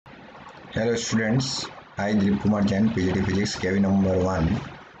Hello students, I Dilip Kumar Jain, PGT Physics, cabin number 1,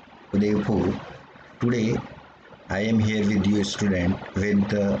 Udaipur. Today I am here with you student with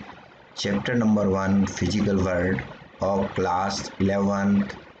the chapter number 1 physical world of class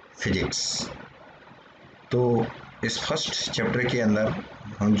 11th physics. तो इस first chapter के अंदर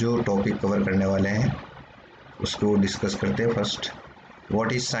हम जो topic cover करने वाले हैं उसको डिस्कस करते हैं. First,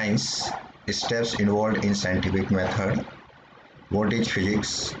 what is science, steps involve in scientific method, what is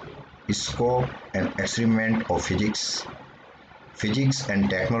physics, scope and experiment of physics, physics and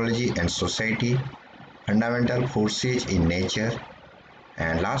technology and society, fundamental forces in nature,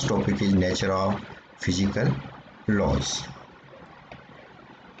 and last topic is nature of physical laws.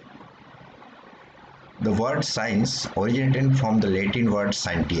 The word science originated from the Latin word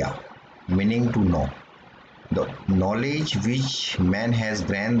scientia, meaning to know. The knowledge which man has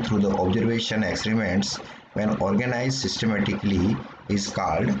gained through the observation experiments when organized systematically is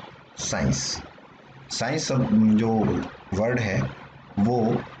called science. Science जो word है वो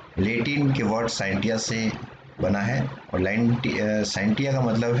Latin के word scientia से बना है और scientia का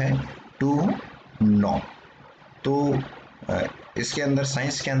मतलब है टू नो. तो इसके अंदर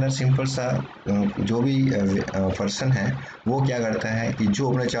साइंस के अंदर सिंपल सा जो भी पर्सन है वो क्या करता है कि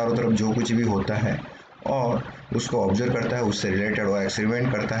जो अपने चारों तरफ जो कुछ भी होता है और उसको ऑब्जर्व करता है, उससे रिलेटेड वो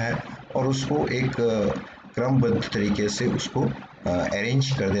एक्सपेरिमेंट करता है और उसको एक क्रमबद्ध तरीके से उसको अरेंज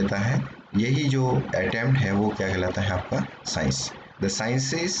कर देता है. यही जो अटेम्प्ट है वो क्या कहलाता है आपका science. The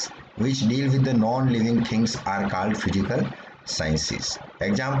sciences which deal with the non living things are called physical sciences.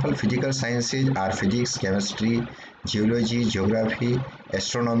 Example physical sciences are physics, chemistry, geology, geography,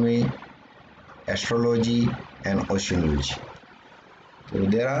 astronomy, astrology and ओशियोलॉजी. तो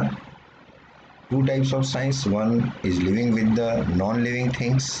there are two types of science. One is living with the non living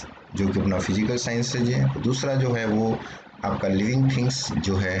things जो कि अपना physical sciences है. दूसरा जो है वो आपका लिविंग थिंग्स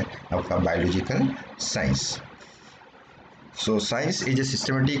जो है आपका biological science. So science is a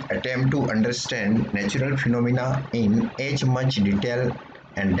systematic attempt to understand natural phenomena in as much detail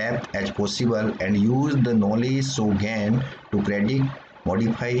and depth as possible and use the knowledge so gain to predict,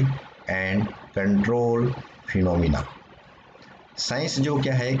 modify and control phenomena. Science जो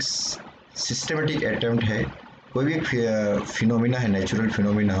क्या है एक systematic attempt है कोई भी phenomena है, natural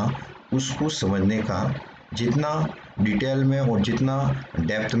phenomena, उसको समझने का जितना डिटेल में और जितना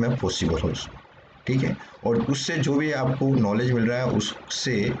डेप्थ में पॉसिबल हो. ठीक है, और उससे जो भी आपको नॉलेज मिल रहा है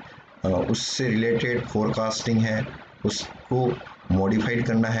उससे रिलेटेड फोरकास्टिंग है, उसको मॉडिफाइड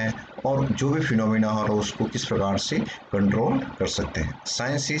करना है और जो भी फिनोमिना हो रहा है उसको किस प्रकार से कंट्रोल कर सकते हैं.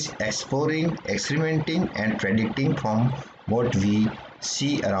 Science is exploring, experimenting and predicting from what we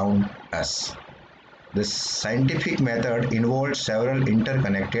C around us. The scientific method involves several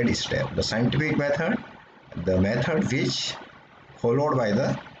interconnected steps. The method which followed by the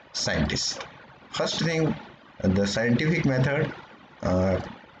scientists. First thing, the scientific method uh,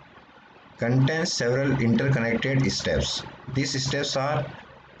 contains several interconnected steps. These steps are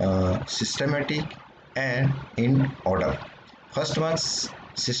systematic and in order. First one,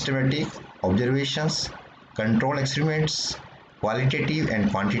 systematic observations, control experiments, qualitative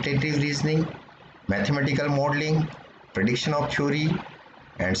and quantitative reasoning, mathematical modeling, prediction of theory,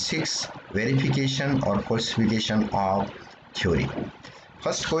 and 6 verification or falsification of theory.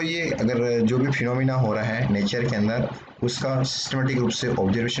 First कोई ये अगर जो भी phenomena हो रहा है nature के अंदर उसका सिस्टमेटिक रूप से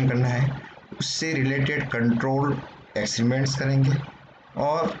ऑब्जर्वेशन करना है, उससे रिलेटेड कंट्रोल एक्सपेरिमेंट्स करेंगे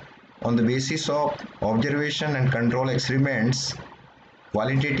और on the basis of observation and control experiments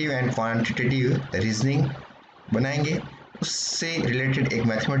qualitative and quantitative reasoning बनाएंगे. उससे रिलेटेड एक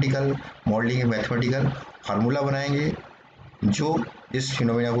मैथमेटिकल मॉडलिंग, मैथमेटिकल फार्मूला बनाएंगे जो इस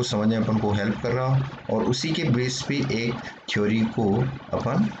फिनोमिना को समझने में अपन को हेल्प कर रहा हो और उसी के बेस पे एक थ्योरी को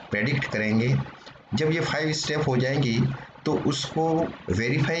अपन प्रेडिक्ट करेंगे. जब ये 5 स्टेप हो जाएंगी तो उसको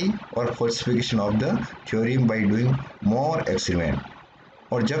वेरीफाई और falsification of the theory by doing more experiment.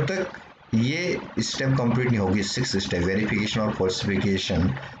 और जब तक ये स्टेप कंप्लीट नहीं होगी, 6 स्टेप वेरिफिकेशन और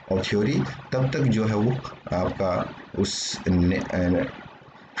फॉल्सिफिकेशन ऑफ थ्योरी, तब तक जो है वो आपका उस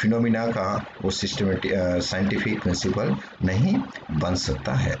फिनोमिना का वो सिस्टमेटिक साइंटिफिक प्रिंसिपल नहीं बन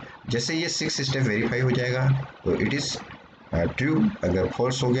सकता है. जैसे ये 6 स्टेप वेरीफाई हो जाएगा तो इट इज़ ट्रू, अगर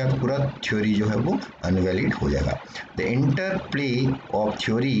फॉल्स हो गया तो पूरा थ्योरी जो है वो अनवैलिड हो जाएगा. The interplay of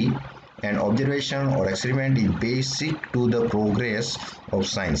theory and observation or experiment is basic to the progress of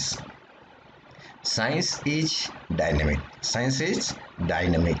science. Science is dynamic. Science is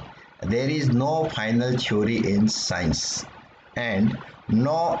dynamic. There is no final theory in science and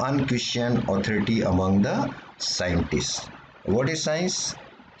no unquestioned authority among the scientists. What is science?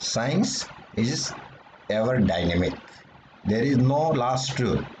 Science is ever dynamic. There is no last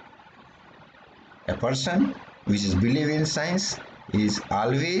truth. A person which is believe in science is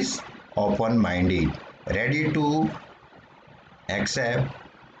always open-minded, ready to accept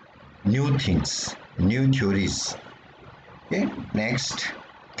new things, new theories. Okay, next,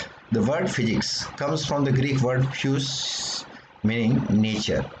 the word physics comes from the Greek word phys, meaning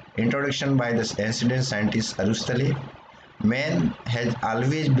nature. Introduction by the ancient scientist Aristotle. Man has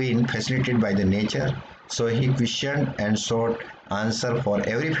always been fascinated by the nature, so he questioned and sought answer for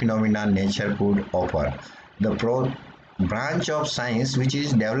every phenomenon nature could offer. The branch of science which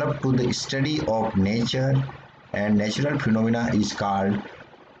is developed to the study of nature and natural phenomena is called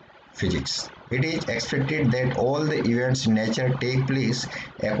physics. It is expected that all the events in nature take place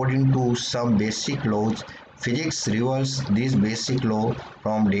according to some basic laws. Physics reveals this basic law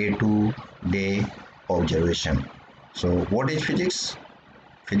from day to day observation. So, what is physics?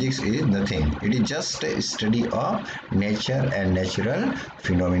 Physics is nothing. It is just a study of nature and natural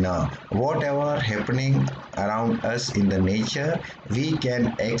phenomena. Whatever happening around us in the nature, we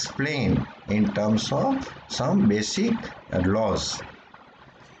can explain in terms of some basic laws.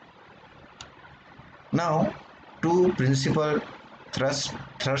 Now, two principal thrust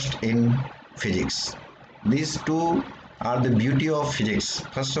in physics. These two are the beauty of physics.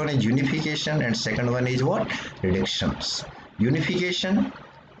 First one is unification and second one is what? Reductions. Unification.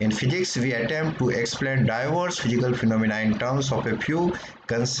 In physics, we attempt to explain diverse physical phenomena in terms of a few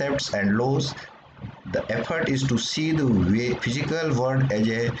concepts and laws. The effort is to see the physical world as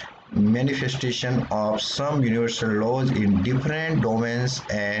a manifestation of some universal laws in different domains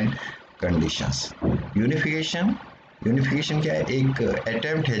and conditions unification क्या है? एक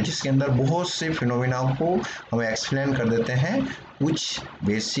attempt है जिसके अंदर बहुत से phenomena को हम एक्सप्लेन कर देते हैं कुछ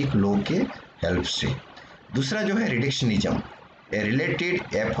बेसिक लॉ के हेल्प से. दूसरा जो है reductionism. A related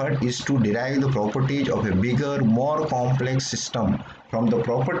effort is to derive the properties of a bigger, more complex system from the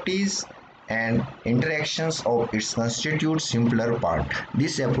properties and interactions of its constitute simpler part.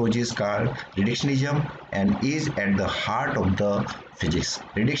 This approach is called reductionism and is at the heart of the physics.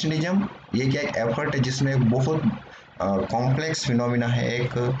 Reductionism ये क्या एक effort है जिसमें एक बहुत complex phenomena है,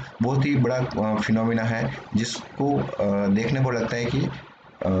 एक बहुत ही बड़ा फिनोमिना है जिसको देखने को लगता है कि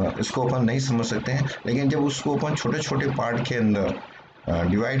इसको अपन नहीं समझ सकते हैं, लेकिन जब उसको अपन छोटे छोटे पार्ट के अंदर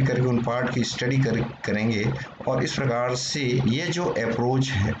डिवाइड करके उन पार्ट की स्टडी करेंगे और इस प्रकार से ये जो अप्रोच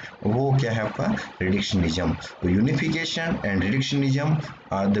है वो क्या है आपका रिडक्शनिज्म. तो unification and reductionism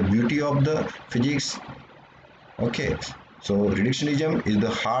are the beauty of the physics. Okay, so reductionism is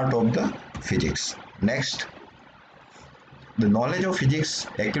the heart of the physics. Next, the knowledge of physics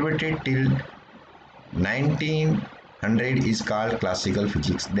accumulated till 1900 is called classical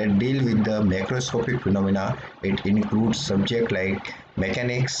physics that deal with the macroscopic phenomena. It includes subjects like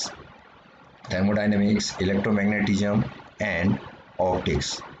mechanics, thermodynamics, electromagnetism and optics.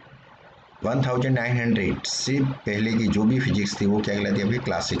 1900 से पहले की जो भी physics थी वो क्या कहलाती है अभी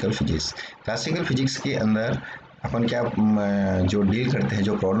क्लासिकल फिजिक्स. क्लासिकल फिजिक्स के अंदर अपन क्या जो डील करते हैं,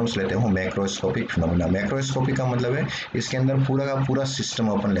 जो प्रॉब्लम्स लेते हैं वो मैक्रोस्कोपिक फिनोमिना. मैक्रोस्कोपिक का मतलब है इसके अंदर पूरा का पूरा सिस्टम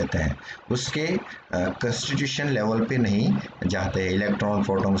अपन लेते हैं, उसके कंस्टिट्यूशन लेवल पे नहीं जाते हैं. इलेक्ट्रॉन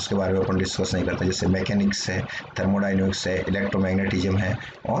प्रोटॉन उसके बारे में अपन डिस्कस नहीं करते, जैसे मैकेनिक्स है, थर्मोडाइनमिक्स है, इलेक्ट्रोमैग्नेटिज्म है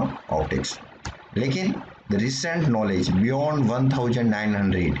और ऑप्टिक्स. लेकिन the recent knowledge beyond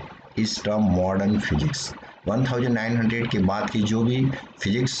 1900 is term modern physics. 1900 के बाद की जो भी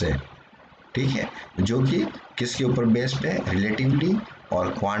फिजिक्स है, ठीक है, जो कि किसके ऊपर बेस्ड है? रिलेटिविटी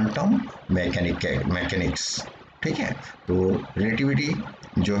और क्वांटम मैकेनिक्स. ठीक है, तो रिलेटिविटी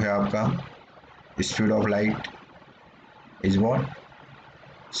जो है आपका speed of light is what?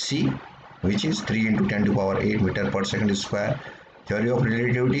 c which is 3 into 10 to power 8 meter per second square. Theory of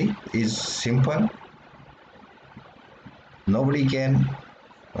relativity is simple. Nobody can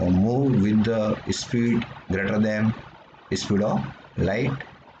move with the speed greater than speed of light.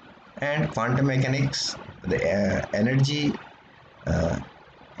 And quantum mechanics, the energy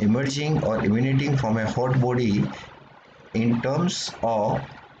emerging or emanating from a hot body in terms of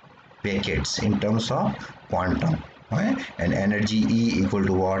packets, in terms of quantum, right? And energy E equal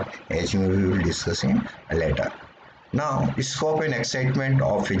to what? H we will discuss in later. Now, scope and excitement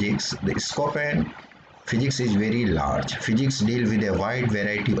of physics. The scope and physics is very large. Physics deal with a wide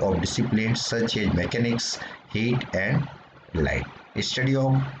variety of disciplines such as mechanics, heat and light. Study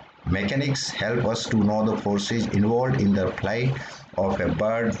of mechanics help us to know the forces involved in the flight of a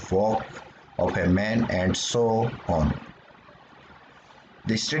bird, walk of a man and so on.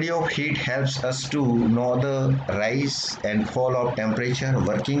 The study of heat helps us to know the rise and fall of temperature,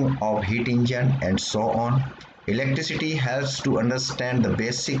 working of heat engine and so on. Electricity helps to understand the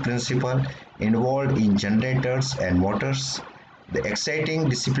basic principle involved in generators and motors. The exciting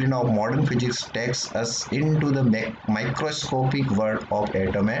discipline of modern physics takes us into the microscopic world of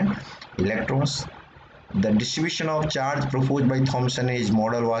atom and electrons. The distribution of charge proposed by Thomson in his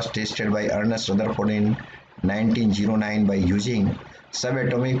model was tested by Ernest Rutherford in 1909 by using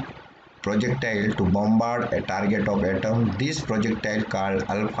subatomic projectile to bombard a target of atom. These projectiles, called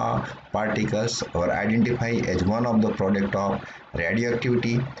alpha particles, were identified as one of the products of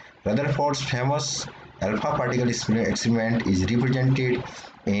radioactivity. Rutherford's famous alpha particle experiment is represented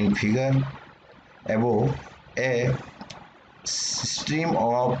in figure above. A stream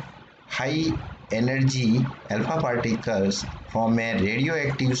of high energy alpha particles from a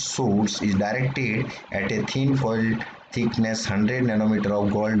radioactive source is directed at a thin foil thickness 100 nanometer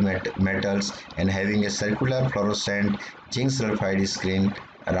of gold metals and having a circular fluorescent zinc sulfide screen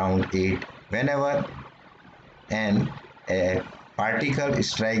around it. Whenever a particle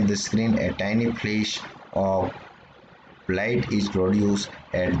strikes the screen, a tiny flash of light is produced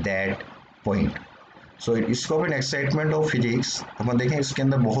at that point. So scope and excitement of physics अपन देखें इसके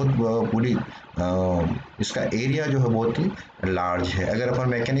अंदर बहुत पूरी इसका area जो है बहुत ही large है। अगर अपन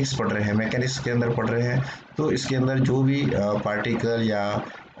मैकेनिक्स पढ़ रहे हैं, मैकेनिक्स के अंदर पढ़ रहे हैं, तो इसके अंदर जो भी पार्टिकल या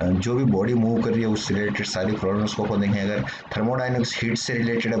जो भी बॉडी मूव कर रही है उससे रिलेटेड सारी प्रॉब्लम्स को अपन देखें। अगर थर्मोडायनेमिक्स हीट से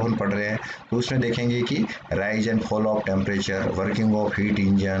रिलेटेड अपन पढ़ रहे हैं तो उसमें देखेंगे कि rise and fall of temperature, working of heat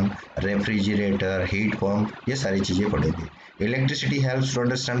engine, refrigerator, heat pump, ये सारी चीज़ें पढ़ेंगे। Electricity helps to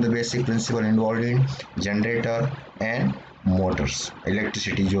understand the basic principle involved in generator and motors.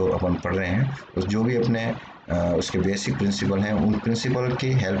 Electricity जो अपन पढ़ रहे हैं उस जो भी अपने उसके बेसिक प्रिंसिपल हैं उन प्रिंसिपल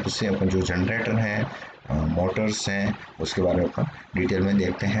की हेल्प से अपन जो जनरेटर हैं, मोटर्स हैं, उसके बारे में अपन डिटेल में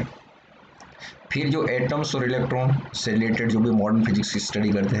देखते हैं। फिर जो एटम्स और इलेक्ट्रॉन से रिलेटेड जो भी मॉडर्न फिजिक्स की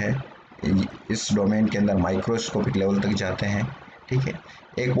स्टडी करते हैं इस डोमेन के अंदर माइक्रोस्कोपिक लेवल तक जाते हैं। ठीक है,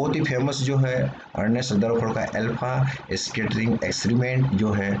 एक बहुत ही फेमस जो है अर्नेस्ट रदरफोर्ड का अल्फा स्कैटरिंग एक्सपेरिमेंट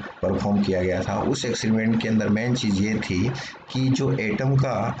जो है परफॉर्म किया गया था। उस एक्सपेरिमेंट के अंदर मेन चीज़ ये थी कि जो एटम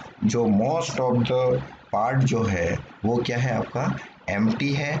का जो मोस्ट ऑफ द पार्ट जो है वो क्या है, आपका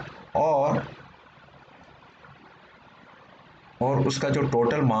एम्प्टी है और उसका जो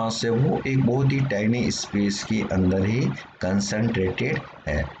टोटल मास है वो एक बहुत ही टाइनी स्पेस के अंदर ही कंसंट्रेटेड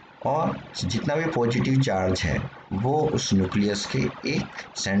है और जितना भी पॉजिटिव चार्ज है वो उस न्यूक्लियस के एक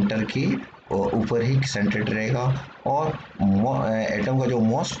सेंटर के ऊपर ही सेंटर्ड रहेगा और एटम का जो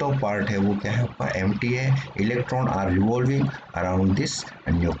मोस्ट ऑफ पार्ट है वो क्या है, आपका एम्प्टी है। Electron are revolving around this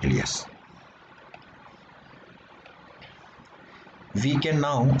nucleus. We can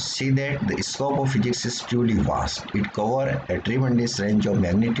now see that the scope of physics is truly vast. It covers a tremendous range of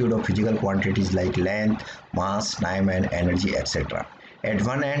magnitude of physical quantities like length, mass, time, and energy, etc. At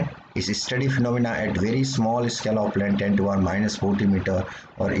one end is study phenomena at very small scale of length 10 to the power minus 40 meter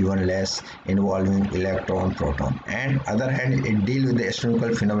or even less involving electron, proton. And other hand, it deals with the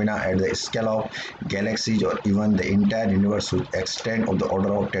astronomical phenomena at the scale of galaxies or even the entire universe with extent of the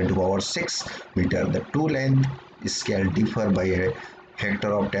order of 10 to the power 6 meter. The two length scale differ by a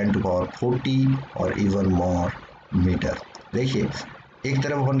factor of 10 to the power 40 और even more metre. देखिए, एक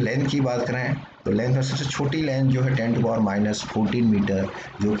तरफ अपन length की बात करें तो length में सबसे छोटी लेंथ जो है 10 टू पावर माइनस 14 मीटर,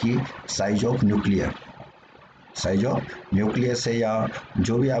 जो कि साइज ऑफ न्यूक्लियस है या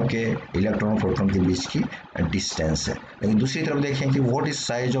जो भी आपके इलेक्ट्रॉन प्रोटॉन के बीच की डिस्टेंस है। लेकिन दूसरी तरफ देखें कि what is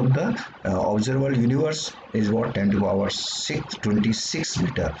size of the observable universe is what 10 to power 626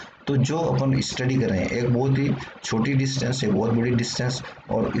 metre. तो जो अपन स्टडी कर रहे हैं एक बहुत ही छोटी डिस्टेंस, एक बहुत बड़ी डिस्टेंस,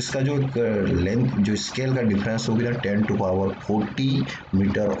 और इसका जो लेंथ जो स्केल का डिफरेंस होगी ना 10 टू पावर 40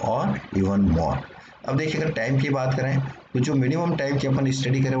 मीटर और इवन मोर। अब देखिए, अगर टाइम की बात करें तो जो मिनिमम टाइम की अपन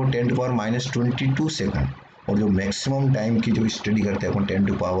स्टडी करें वो 10 टू पावर माइनस 22 सेकंड, और जो मैक्सिमम टाइम की जो स्टडी करते हैं अपन 10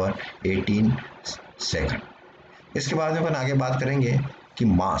 टू पावर 18 सेकंड। इसके बाद में अपन आगे बात करेंगे कि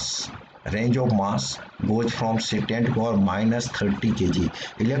मास, range of mass goes from से 10 to power minus 30 kg।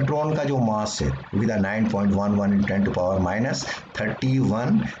 Electron का जो मास है with 9.11 in 10 to power minus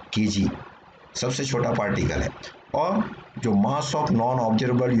 31 kg सबसे छोटा पार्टिकल है, और जो mass of non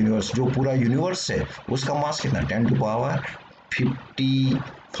observable universe जो पूरा यूनिवर्स है उसका मास कितना 10 टू पावर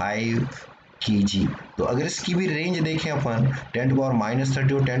 55 kg। तो अगर इसकी भी रेंज देखें अपन 10 टू पावर माइनस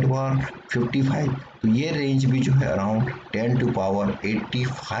 30 और 10 टू पावर 55, तो ये रेंज भी जो है अराउंड 10 टू पावर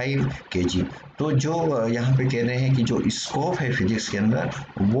 85 kg। तो जो यहाँ पे कह रहे हैं कि जो स्कोप है फिजिक्स के अंदर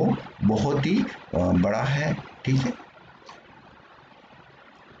वो बहुत ही बड़ा है। ठीक है,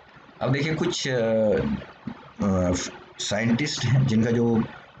 अब देखिए कुछ साइंटिस्ट हैं जिनका जो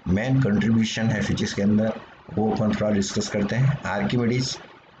मेन कंट्रीब्यूशन है फिजिक्स के अंदर वो अपन थोड़ा डिस्कस करते हैं। Archimedes,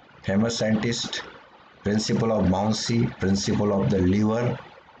 famous scientist, principle of bouncy, principle of the liver,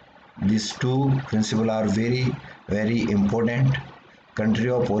 this to principal are very very important. Country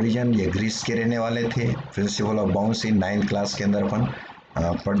of origin, ये ग्रीस के रहने वाले थे। Principle of bouncy 9th class के अंदर अपन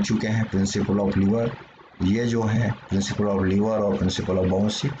पढ़ चुके हैं। प्रिंसिपल ऑफ लीवर, ये जो है प्रिंसिपल ऑफ लीवर और प्रिंसिपल ऑफ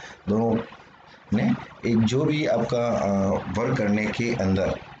बाउंसी दोनों ने एक जो भी आपका वर्क करने के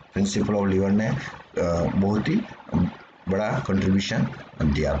अंदर प्रिंसिपल ऑफ लीवर ने बहुत ही बड़ा कंट्रीब्यूशन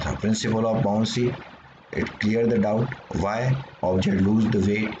दिया था। Principle of bouncy, it clear the doubt why object lose the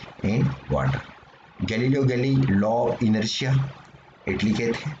wait in water. Galileo galley, law of inertia, Italy के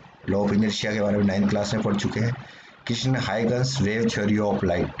थे। लॉ ऑफ इनर्शिया के बारे में 9th क्लास में पढ़ चुके हैं। Kishan Huygens, wave theory of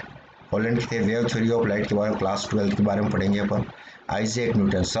light, Holland के थे। वेव थ्योरी ऑफ लाइट के बारे में क्लास 12th के बारे में पढ़ेंगे अपन। Isaac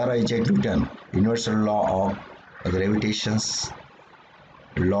Newton, sir Isaac Newton, universal law of ग्रेविटेशंस,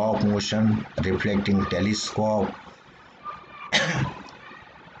 law of motion, reflecting telescope,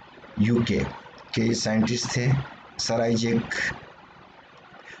 UK के साइंटिस्ट थे। सर आइजैक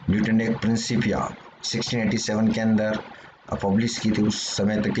न्यूटन ने एक प्रिंसिपिया 1687 के अंदर पब्लिश की थी। उस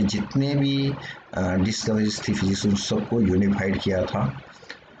समय तक के जितने भी डिस्कवरीज थी फिजिक्स, उन सबको यूनिफाइड किया था।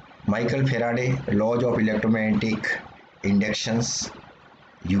 Michael Faraday, laws of electromagnetic inductions,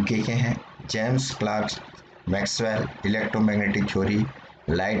 UK के हैं। James Clark Maxwell, electromagnetic theory,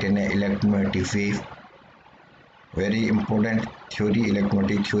 light and electromagnetic wave, very important theory,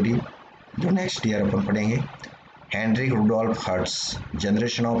 electromagnetic theory, जो नेक्स्ट ईयर अपन पढ़ेंगे। Heinrich Rudolf hertz,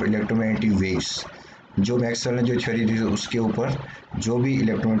 generation of electromagnetic waves, जो Maxwell ने जो theory दी उसके ऊपर जो भी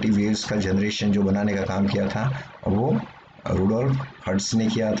इलेक्ट्रोमैग्नेटिक वेव्स का जनरेशन जो बनाने का काम किया था वो रुडोल्फ हर्ट्ज ने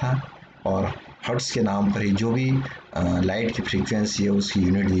किया था। और हर्ट्ज के नाम पर ही जो भी लाइट की फ्रीक्वेंसी है उसकी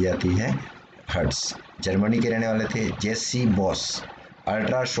यूनिट दी जाती है हर्ट्ज। जर्मनी के रहने वाले थे। जेसी boss,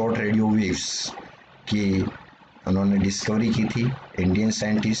 ultra short radio waves की उन्होंने डिस्कवरी की थी। इंडियन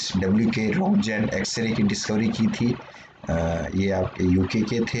साइंटिस्ट डब्ल्यू के रॉन्गजेन, एक्सरे की डिस्कवरी की थी। ये आपके यूके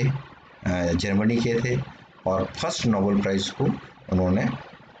के थे, जर्मनी के थे, और फर्स्ट नोबेल प्राइज को उन्होंने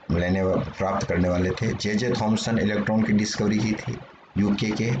प्राप्त करने वाले थे। जे थॉमसन, इलेक्ट्रॉन की डिस्कवरी की थी,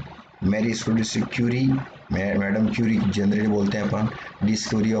 यूके के। Marie Curie, madam Curie generally बोलते हैं अपन,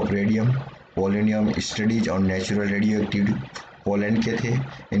 discovery of radium, polonium studies और नेचुरल रेडियो एक्टिविटी, पोलैंड के थे।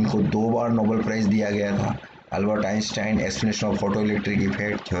 इनको 2 बार नोबेल प्राइज दिया गया था। Albert Einstein, explanation of photo electric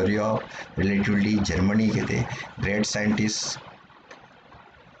effect, theory of relativity, Germany के थे, ग्रेट साइंटिस्ट।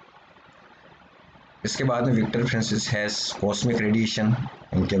 इसके बाद में विक्टर फ्रांसिस हैस, कॉस्मिक रेडिएशन,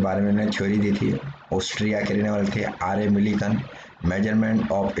 उनके बारे में उन्होंने थ्योरी दी थी। ऑस्ट्रिया के रहने वाले थे। R A Millikan,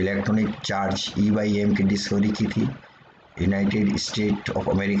 measurement of electronic charge E/m की डिस्कवरी की थी, यूनाइटेड स्टेट ऑफ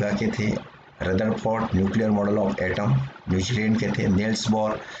अमेरिका के थे। Rutherford, nuclear model of atom, New Zealand के थे। Nils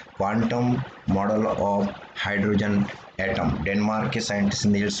bore, quantum model of hydrogen atom, Denmark के साइंटिस्ट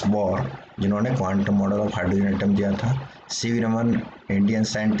निल्स बोर, जिन्होंने quantum model of hydrogen atom दिया था। सी we Raman, Indian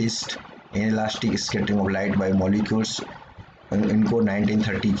scientist, inelastic scattering of light by molecules, इनको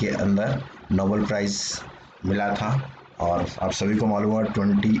 1930 के अंदर Nobel prize मिला था। और आप सभी को मालूम है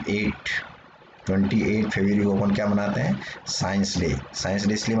 28 फरवरी को अपन क्या मनाते हैं, साइंस डे। साइंस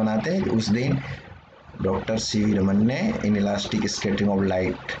डे इसलिए मनाते हैं कि उस दिन डॉक्टर सी वी रमन ने इनइलास्टिक स्कैटरिंग ऑफ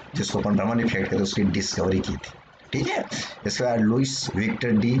लाइट, जिसको अपन रमन इफेक्ट कहते हैं, उसकी डिस्कवरी की थी। ठीक है। इसके बाद Louis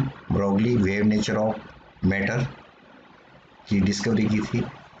Victor de Broglie, wave nature of matter की डिस्कवरी की थी।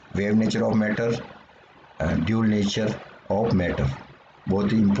 Wave nature of matter, dual nature of matter,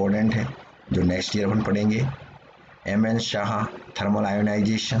 बहुत ही इंपॉर्टेंट है, जो नेक्स्ट ईयर अपन पढ़ेंगे। M.N. Shah, thermal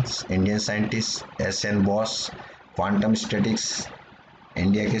ionisation, Indian scientist. S.N. Boss, quantum statics,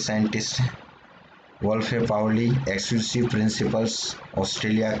 India के साइंटिस्ट हैं। वोल्फे Pauli, exclusive principles,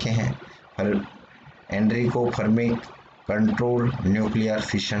 Australia के हैं। Enrico Fermi, control nuclear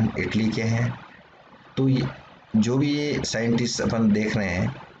fission, Italy के हैं। तो जो भी ये साइंटिस्ट अपन देख रहे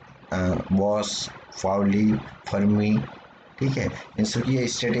हैं, बॉस, पाउली, फर्मी, ठीक है, इन सबकी ये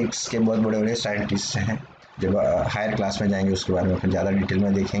स्टैटिक्स के बहुत बड़े बड़े साइंटिस्ट हैं। जब हायर क्लास में जाएंगे उसके बारे में फिर ज़्यादा डिटेल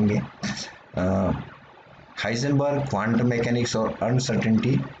में देखेंगे। हाइजेनबर्ग, क्वांटम मैकेनिक्स और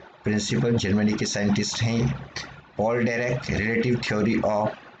अनसर्टेनिटी प्रिंसिपल, जर्मनी के साइंटिस्ट हैं। Paul direct, relative theory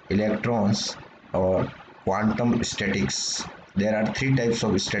of electrons और quantum statics. There are 3 types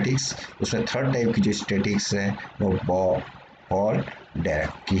of statics, उसमें थर्ड टाइप की जो स्टैटिक्स है वो पॉल डायरेक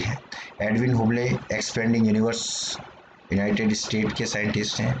की है। Edwin हुबले, expanding universe, United state के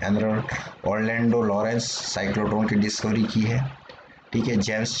साइंटिस्ट हैं। ऑर्लैंडो लॉरेंस, साइक्लोट्रॉन की डिस्कवरी की है। ठीक है।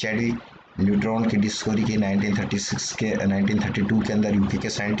 जेम्स चैडविक, न्यूट्रॉन की डिस्कवरी की 1932 के अंदर, यूके के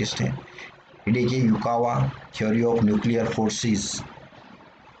साइंटिस्ट हैं। Hideki Yukawa, theory of nuclear forces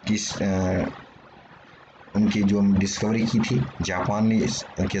की उनकी जो डिस्कवरी की थी, जापानी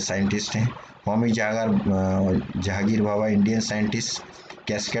के साइंटिस्ट हैं। Homi Jahangir Bhabha, Indian scientist,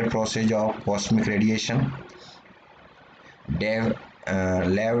 cascade process of cosmic radiation. Dave,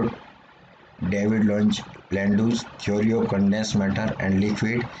 David Landau's theory of condensed matter and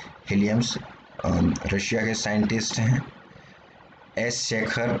liquid helium, Russia के साइंटिस्ट हैं. S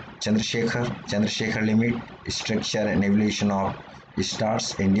Chandrashekhar limit structure and evolution of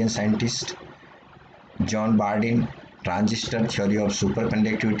stars, Indian scientist. John Bardeen transistor theory of super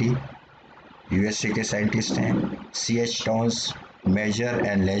conductivity, USA के scientist हैं. C H Tons major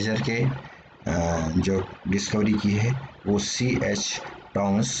and laser के जो discovery की है वो C H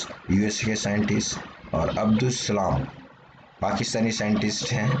Tons USA के साइंटिस्ट. और अब्दुल सलाम पाकिस्तानी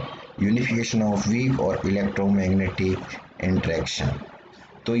साइंटिस्ट हैं. यूनिफिकेशन ऑफ वीक और इलेक्ट्रोमैग्नेटिक इंटरेक्शन.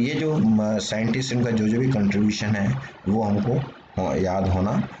 तो ये जो साइंटिस्ट इनका जो भी कंट्रीब्यूशन है वो हमको याद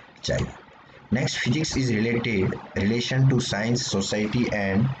होना चाहिए. Next, physics is relation to science, society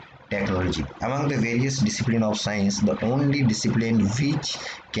and technology. Among the various disciplines of science, the only discipline which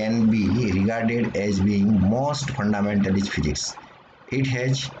can be regarded as being most fundamental is physics. It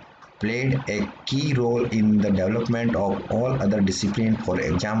has played a key role in the development of all other disciplines. For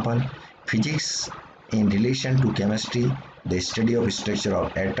example, physics in relation to chemistry, the study of structure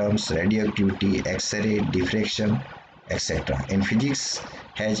of atoms, radioactivity, X-ray, diffraction, etc. In physics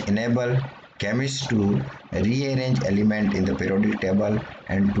has enabled chemists to rearrange elements in the periodic table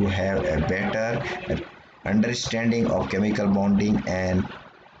and to have a better understanding of chemical bonding and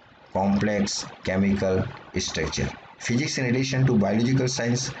complex chemical structure. Physics in relation to biological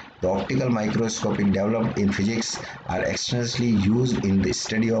science, the optical microscopic developed in physics are extensively used in the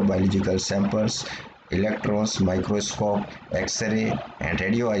study of biological samples. Electrons microscope, X-ray, and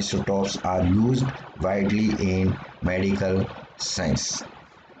radioisotopes are used widely in medical science.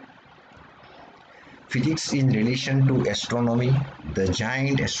 Physics in relation to astronomy, the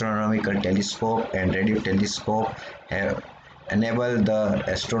giant astronomical telescope and radio telescope have enabled the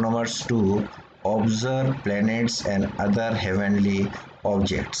astronomers to observe planets and other heavenly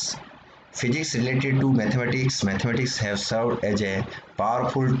objects. Physics related to mathematics, mathematics have served as a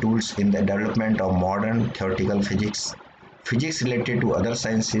powerful tools in the development of modern theoretical physics. Physics related to other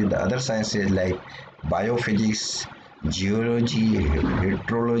sciences, the other sciences like biophysics, geology,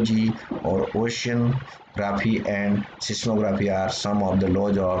 hydrology, or oceanography and seismography are some of the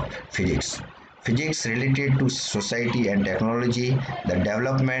laws of physics. Physics related to society and technology, the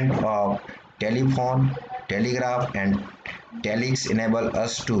development of telephone, telegraph, and telex enable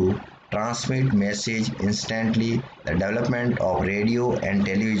us to transmit message instantly. The development of radio and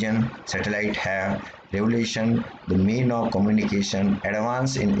television satellite have revolution the mean of communication.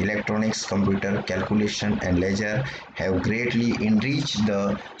 Advance in electronics, computer calculation, and leisure have greatly enriched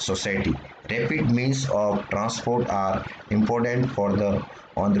the society. Rapid means of transport are important for the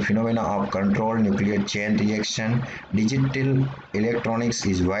on the phenomena of controlled nuclear chain reaction. Digital electronics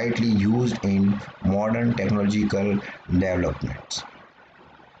is widely used in modern technological developments.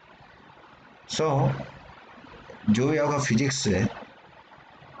 जो भी आपका physics है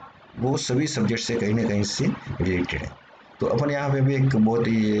वो सभी subject से कहीं ना कहीं से रिलेटेड है. तो अपन यहाँ पे भी एक बहुत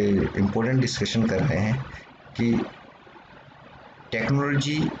ही इम्पोर्टेंट डिस्कशन कर रहे हैं कि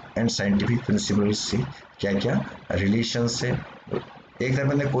टेक्नोलॉजी एंड साइंटिफिक प्रिंसिपल्स से क्या क्या रिलेशंस है. एक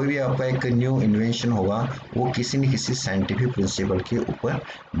तरह में कोई भी आपका एक न्यू इन्वेंशन होगा वो किसी न किसी साइंटिफिक प्रिंसिपल के ऊपर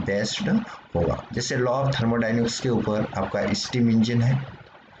बेस्ड होगा. जैसे लॉ ऑफ थर्मोडायनेमिक्स के ऊपर आपका स्टीम इंजन है.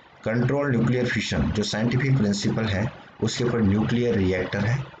 कंट्रोल न्यूक्लियर फ्यूशन जो साइंटिफिक प्रिंसिपल है उसके ऊपर न्यूक्लियर रिएक्टर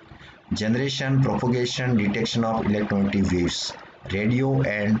है. Generation, propagation, detection of electromagnetic waves, radio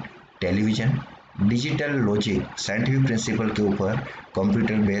and television. Digital logic scientific principle के ऊपर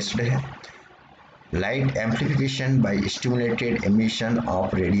कंप्यूटर बेस्ड है. Light amplification by stimulated emission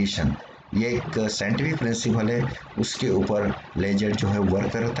of radiation ये एक साइंटिफिक प्रिंसिपल है, उसके ऊपर लेजर जो है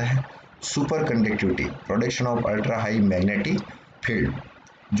वर्क करता है. Super conductivity production of ultra high magnetic field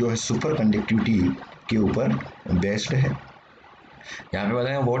जो है सुपर कंडक्टिविटी के ऊपर बेस्ड है. यहाँ पे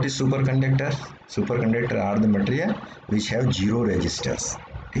बताएं what is super conductor. Super conductor are the material which have zero resistance.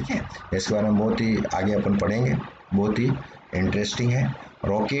 ठीक है, इसके बारे में बहुत ही आगे अपन पढ़ेंगे, बहुत ही इंटरेस्टिंग है.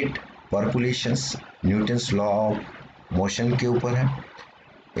 Rocket परपुलेशंस Newton's law of motion के ऊपर है.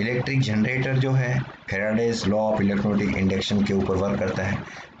 इलेक्ट्रिक जनरेटर जो है Faraday's law of electromagnetic induction के ऊपर वर्क करता है.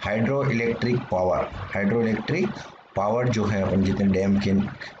 हाइड्रो इलेक्ट्रिक पावर जो है अपन जितने डैम के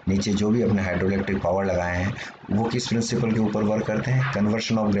नीचे जो भी अपने हाइड्रो इलेक्ट्रिक पावर लगाए हैं वो किस प्रिंसिपल के ऊपर वर्क करते हैं.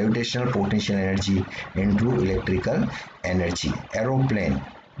 Conversion of gravitational potential energy into electrical energy. Aeroplane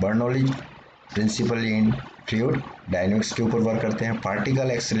Bernoulli's principal in fluid dynamics के ऊपर वर्क करते हैं.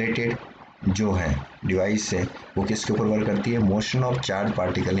 पार्टिकल एक्सेलरेटेड जो है डिवाइस है वो किसके ऊपर वर्क करती है. Motion of charge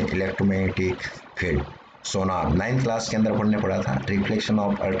particle in electromagnetic field. Sonar 9th class के अंदर पढ़ने पड़ा था। रिफ्लेक्शन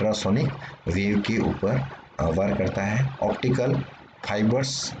ऑफ अल्ट्रासोनिक वेव के ऊपर वर्क करता है। ऑप्टिकल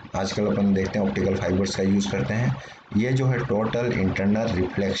फाइबर्स, आजकल अपन देखते हैं ऑप्टिकल फाइबर्स का यूज़ करते हैं। ये जो है total internal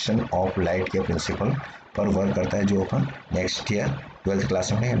reflection of light के प्रिंसिपल पर वर्क करता है, जो अपन नेक्स्ट ईयर 12th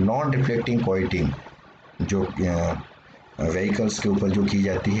क्लास में। नॉन रिफ्लेक्टिंग कोइटिंग जो व्हीकल्स के ऊपर जो की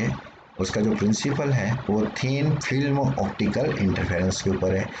जाती है, उसका जो प्रिंसिपल है वो थिन फिल्म ऑप्टिकल इंटरफेरेंस के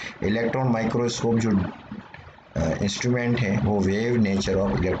ऊपर है। इलेक्ट्रॉन माइक्रोस्कोप जो इंस्ट्रूमेंट है वो वेव नेचर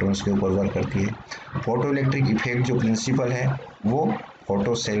ऑफ इलेक्ट्रॉन्स के ऊपर वर्क करती है। फोटो इलेक्ट्रिक इफेक्ट जो प्रिंसिपल है वो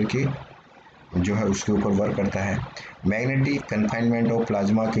फोटो सेल के जो है उसके ऊपर वर्क करता है। मैग्नेटिक कन्फाइनमेंट ऑफ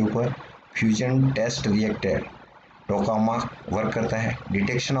प्लाज्मा के ऊपर फ्यूजन टेस्ट रिएक्टर टोकामाक वर्क करता है।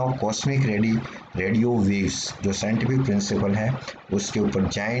 Detection of cosmic radio waves जो साइंटिफिक प्रिंसिपल है उसके ऊपर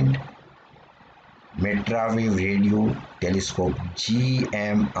जाइंट मेट्रावेव रेडियो टेलीस्कोप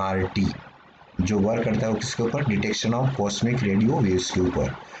GMRT जो वर्क करता है किसके ऊपर, detection of cosmic radio waves के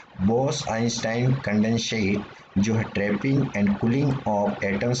ऊपर। बोस आइंस्टाइन कंडेंसेट जो है trapping and cooling of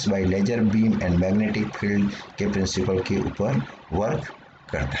atoms bye laser beam and magnetic field के प्रिंसिपल के ऊपर वर्क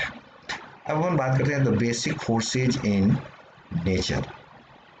करता है। अब हम बात करते हैं the basic forces in nature.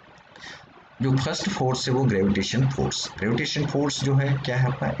 जो फर्स्ट फोर्स है वो ग्रेविटेशन फोर्स। ग्रेविटेशन फोर्स जो है क्या है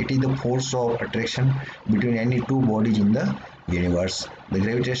आपका, it is the force of attraction between any two bodies in the universe. The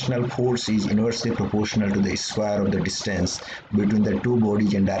gravitational force is inversely proportional to the square of the distance between the two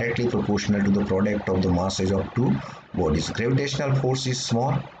bodies and directly proportional to the product of the masses of two bodies. Gravitational force is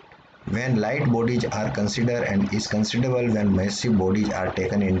small when light bodies are considered and is considerable when massive bodies are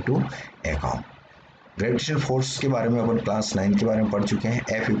taken into account. Gravitation force के बारे में अपन class 9 के बारे में पढ़ चुके हैं।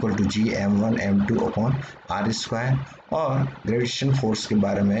 F equal to ji m1 m2 upon r square. और ग्रेविटेशन फोर्स के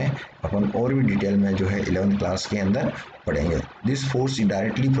बारे में अपन और भी डिटेल में जो है 11th क्लास के अंदर पढ़ेंगे। This force is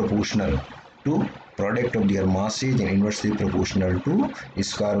directly proportional to product of their masses and inversely proportional to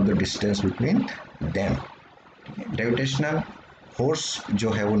square of the distance between them. Gravitational force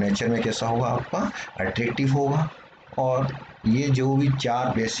जो है वो नेचर में कैसा होगा आपका, अट्रैक्टिव होगा। और ये जो भी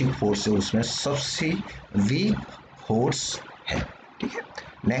चार बेसिक फोर्स है उसमें सबसे वीक फोर्स है, ठीक है।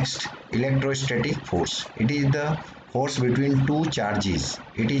 Next, electrostatic force. It is the force between two charges.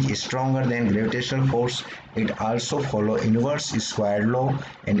 It is stronger than gravitational force. It also follow inverse square law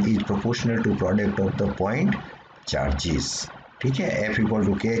and is proportional to product of the point charges. ठीक है, F equal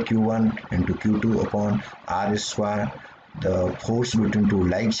to Q1 into Q2 upon R square. The force between two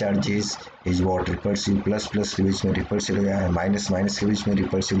like charges is what, repulsive। Plus plus के बीच में repulsive लगेगा, minus minus के बीच में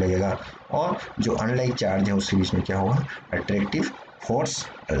repulsive लगेगा, और जो अनलाइक चार्ज है उसके बीच में क्या होगा, अट्रैक्टिव फोर्स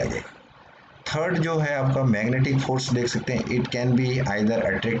लगेगा। थर्ड जो है आपका मैग्नेटिक फोर्स देख सकते हैं। It can be either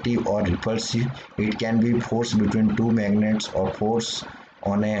attractive और repulsive. It can be force between two magnets और force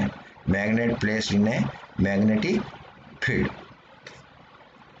on a magnet placed in a magnetic field.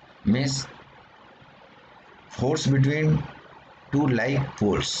 Means force between two like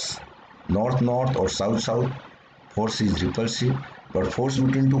poles, north north और south south, force is repulsive. But force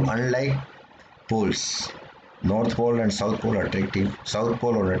between two unlike poles, north pole and south pole, attractive, south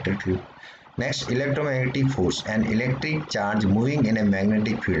pole और attractive. Next, electromagnetic force. An electric charge moving in a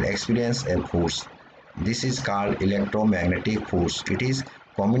magnetic field experience a force. This is called electromagnetic force. It is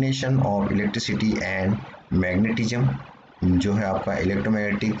combination of electricity and magnetism. जो है आपका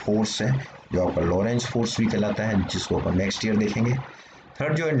electromagnetic force है, जो आपका Lorentz force भी कहलाता है, जिसको अपन नेक्स्ट ईयर देखेंगे।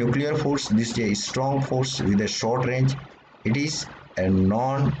 थर्ड जो है nuclear force. This is a strong force with a short range. It is a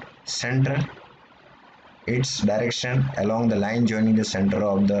non-central. Its direction along the line joining the center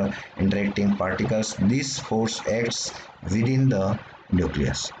of the interacting particles. This force acts within the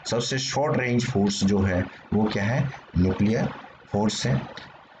nucleus. सबसे short range force जो है वो क्या है, nuclear force है।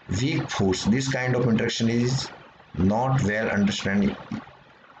 Weak force. This kind of interaction is not well understood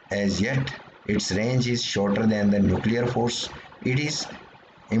as yet. Its range is shorter than the nuclear force. It is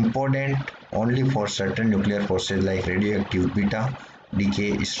important only for certain nuclear forces like radioactive beta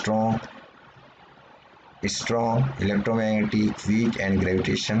decay, strong, electromagnetic, weak, and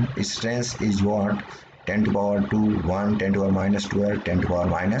gravitation. Strength is what, 10 to power 2, 1, 10 to power minus 12, 10 to power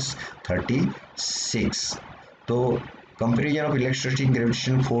minus 36. तो comparison of electrostatic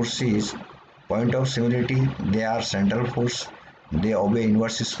gravitation forces, point of similarity, they are central force, they obey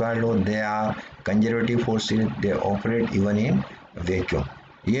inverse square law, they are conservative forces, they operate even in vacuum.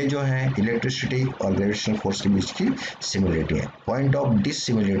 ये जो है electricity और gravitational force के बीच की similarity है। Point of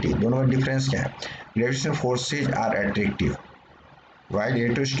डिससिमिलरिटी, दोनों में difference क्या है, gravitational forces are attractive while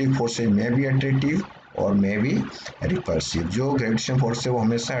electrostatic forces may be attractive और मे बी रिपल्सिव। जो ग्रेविटेशनल फोर्स है वो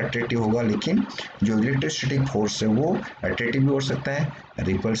हमेशा अट्रैक्टिव होगा, लेकिन जो इलेक्ट्रोस्टैटिक फोर्स है वो अट्रैक्टिव भी हो सकता है,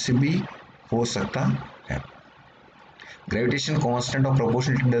 रिपल्सिव भी हो सकता है। Gravitation constant of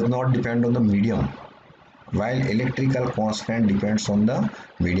proportionality does not depend on the medium, while electrical constant depends on the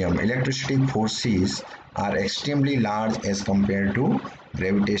medium. Electrostatic forces are extremely large as compared to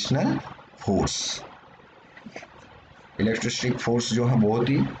gravitational force. Electrostatic force जो है बहुत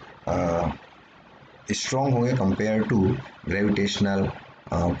ही स्ट्रॉन्ग होंगे compare to gravitational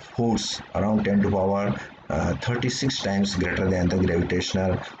force, around 10 to power 36 times greater than the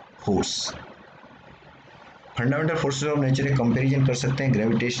gravitational force. Fundamental forces of nature एक comparison कर सकते हैं।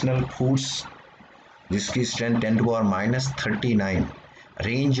 Gravitational force जिसकी strength 10 to power -39,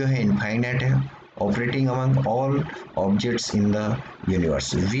 range जो है इनफाइनाइट है, operating among all objects in the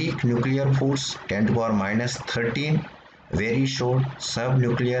universe. Weak nuclear force 10 to power -13, very short सब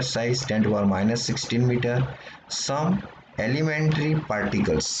nuclear size 10 to power -16 metre. Some elementary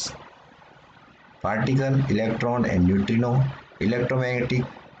particle electron and neutrino. Electromagnetic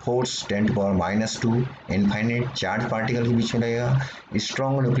force 10 to power -2, infinite charge particle के बीच में रहेगा।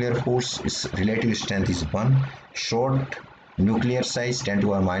 Strong nuclear force इस relative strength is 1। Short nuclear size 10 to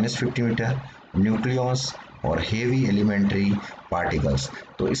power -50 metre. Nucleus और heavy elementary particles.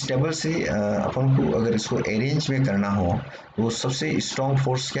 तो इस table से अपन को अगर इसको अरेंज में करना हो तो सबसे स्ट्रॉन्ग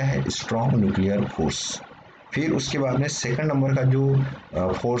फोर्स क्या है? Strong nuclear force. फिर उसके बाद में सेकंड नंबर का जो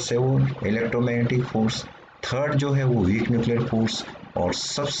फोर्स है वो इलेक्ट्रोमैग्नेटिक फोर्स, थर्ड जो है वो वीक न्यूक्लियर फोर्स, और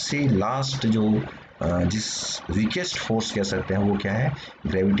सबसे लास्ट जो जिस वीकेस्ट फोर्स कह सकते हैं वो क्या है?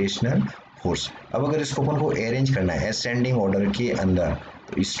 Gravitational force. अब अगर इसको अपन को अरेंज करना है असेंडिंग ऑर्डर के अंदर,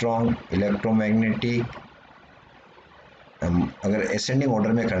 तो स्ट्रॉन्ग इलेक्ट्रोमैग्नेटिक, अगर असेंडिंग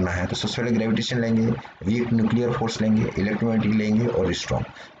ऑर्डर में करना है तो सबसे पहले ग्रेविटेशन लेंगे, वीक न्यूक्लियर फोर्स लेंगे, इलेक्ट्रोमैग्नेटिक लेंगे और स्ट्रॉन्ग।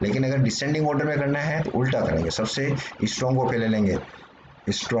 लेकिन अगर डिसेंडिंग ऑर्डर में करना है तो उल्टा करेंगे, सबसे स्ट्रॉन्ग को पहले लेंगे,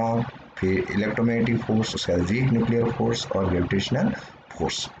 स्ट्रॉन्ग, फिर इलेक्ट्रोमैग्नेटिक फोर्स, उसके बाद वीक न्यूक्लियर फोर्स और ग्रेविटेशनल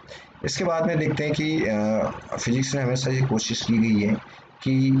फोर्स। इसके बाद में देखते हैं कि फिजिक्स में हमेशा ये कोशिश की गई है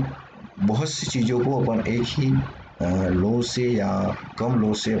कि बहुत सी चीज़ों को अपन एक ही लॉ से या कम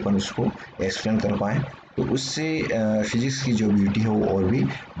लॉ से अपन उसको एक्सप्लेन कर पाएँ, तो उससे फिजिक्स की जो ब्यूटी है वो और भी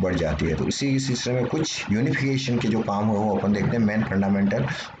बढ़ जाती है। तो इसी सिलसिले में कुछ यूनिफिकेशन के जो काम हो वो अपन देखते हैं। Main fundamental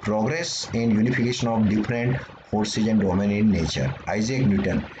progress in unification of different forces and domain in nature. Isaac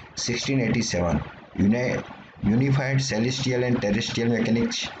Newton 1687 unified celestial and terrestrial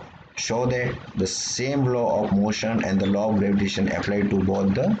mechanics show that the same law of motion and the law of gravitation apply to both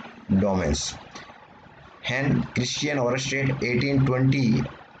the domains. Hans Christian Oersted 1820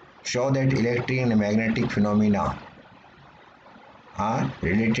 show that electric and magnetic phenomena are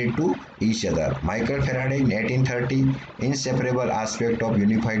related to each other. Michael Faraday in 1830 inseparable aspect of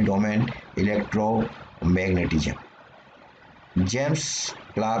unified domain electromagnetism. James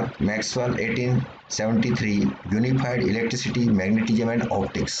Clerk Maxwell 1873 unified electricity, magnetism and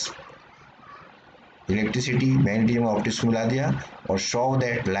optics. Electricity, magnetism और optics को मिला दिया और show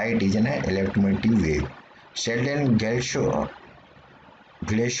that light is an electromagnetic wave. Sheldon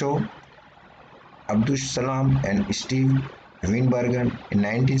ग्लेशो, Abdus Salam and Steve Weinberger in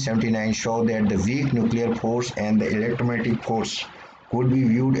 1979 show that the weak nuclear force and the electromagnetic force could be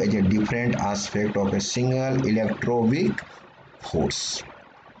viewed as a different aspect of a single electroweak force.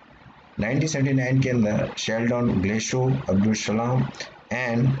 1979 के अंदर Sheldon ग्लेशो, Abdul Salam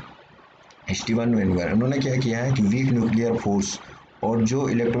and Steven वेनगर, उन्होंने क्या किया है कि weak nuclear force और जो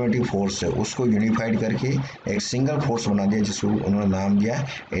electromagnetic force है उसको यूनिफाइड करके एक सिंगल फोर्स बना दिया जिसको उन्होंने नाम दिया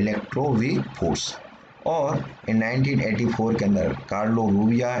इलेक्ट्रोवीक फोर्स। और इन 1984 के अंदर Carlo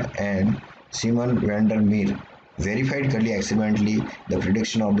rubia and सिमन vendor Mir verified कर लिया experimentally the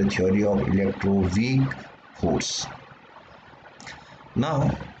prediction of the theory of electroweak force. Now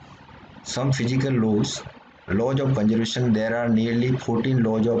some physical laws of conservation. There are nearly 14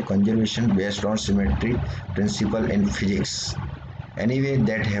 laws of conservation based on symmetry principle in physics. Anyway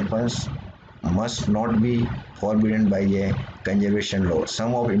that happens must not be forbidden by a conservation law.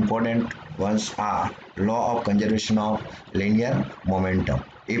 Some of important ones are law of conservation of linear momentum.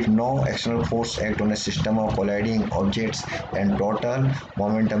 If no external force act on a system of colliding objects, then total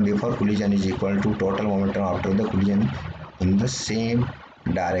momentum before collision is equal to total momentum after the collision in the same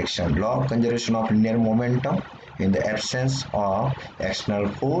direction. Law of conservation of linear momentum. In the absence of external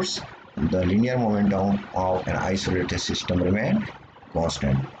force, the linear momentum of an isolated system remain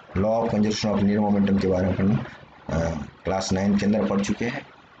constant. Law of conservation of linear momentum के बारे में अपन class 9 के अंदर पढ़ चुके हैं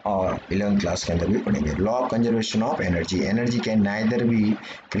और 11th class के अंदर भी पढ़ेंगे। Law of conservation of energy. Energy can neither be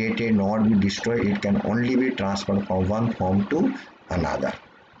created not be destroyed, it can only be transferred from one form to another.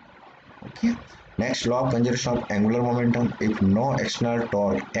 Okay. Next, law of conservation of angular momentum. If no external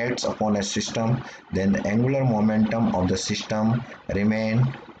torque acts upon a system, then the angular momentum of the system remain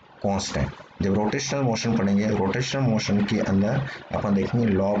constant. जब rotational motion पढ़ेंगे, rotational motion के अंदर अपन देखेंगे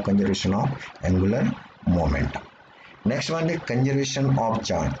law of conservation of angular moment. Next one है conservation of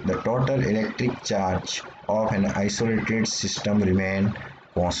charge. The total electric charge of an isolated system remain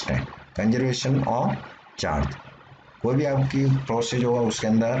constant. Conservation of charge, कोई भी आपकी process होगा उसके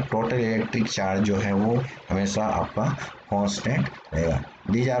अंदर टोटल इलेक्ट्रिक चार्ज जो है वो हमेशा आपका कांस्टेंट रहेगा।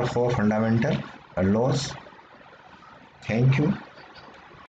 These are 4 fundamental laws. Thank you.